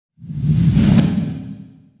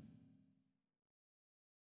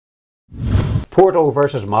Porto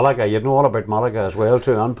versus Malaga. You know all about Malaga as well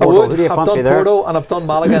too, and I Porto. would. Who do you I've fancy done there? Porto and I've done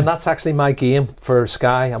Malaga, and that's actually my game for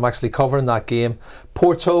Sky. I'm actually covering that game.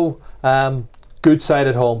 Porto, good side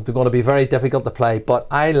at home. They're going to be very difficult to play, but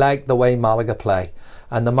I like the way Malaga play.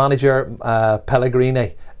 And the manager,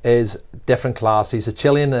 Pellegrini, is different class. He's a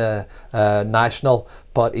Chilean national,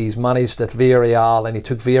 but he's managed at Villarreal, and he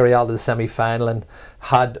took Villarreal to the semi-final, and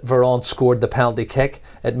had Veron scored the penalty kick,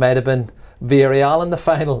 it might have been Villarreal in the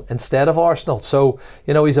final instead of Arsenal. So,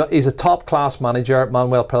 you know, he's a top class manager,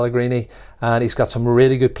 Manuel Pellegrini, and he's got some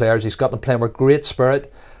really good players. He's got them playing with great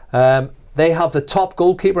spirit. They have the top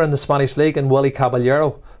goalkeeper in the Spanish league, and Willy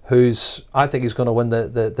Caballero, who's, I think he's going to win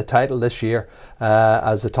the title this year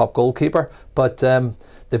as the top goalkeeper. But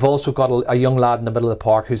they've also got a young lad in the middle of the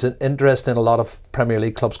park who's interested in a lot of Premier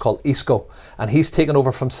League clubs called Isco, and he's taken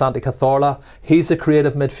over from Santi Cazorla. He's a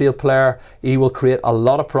creative midfield player. He will create a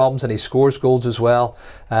lot of problems, and he scores goals as well.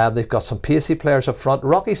 They've got some pacey players up front.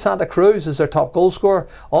 Rocky Santa Cruz is their top goal scorer,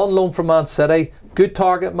 on loan from Man City. Good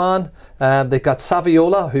target man. They've got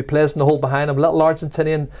Saviola, who plays in the hole behind him, little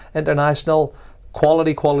Argentinian international.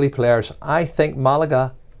 Quality players. I think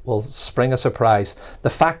Malaga will spring a surprise. The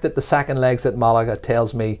fact that the second leg's at Malaga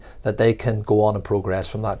tells me that they can go on and progress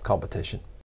from that competition.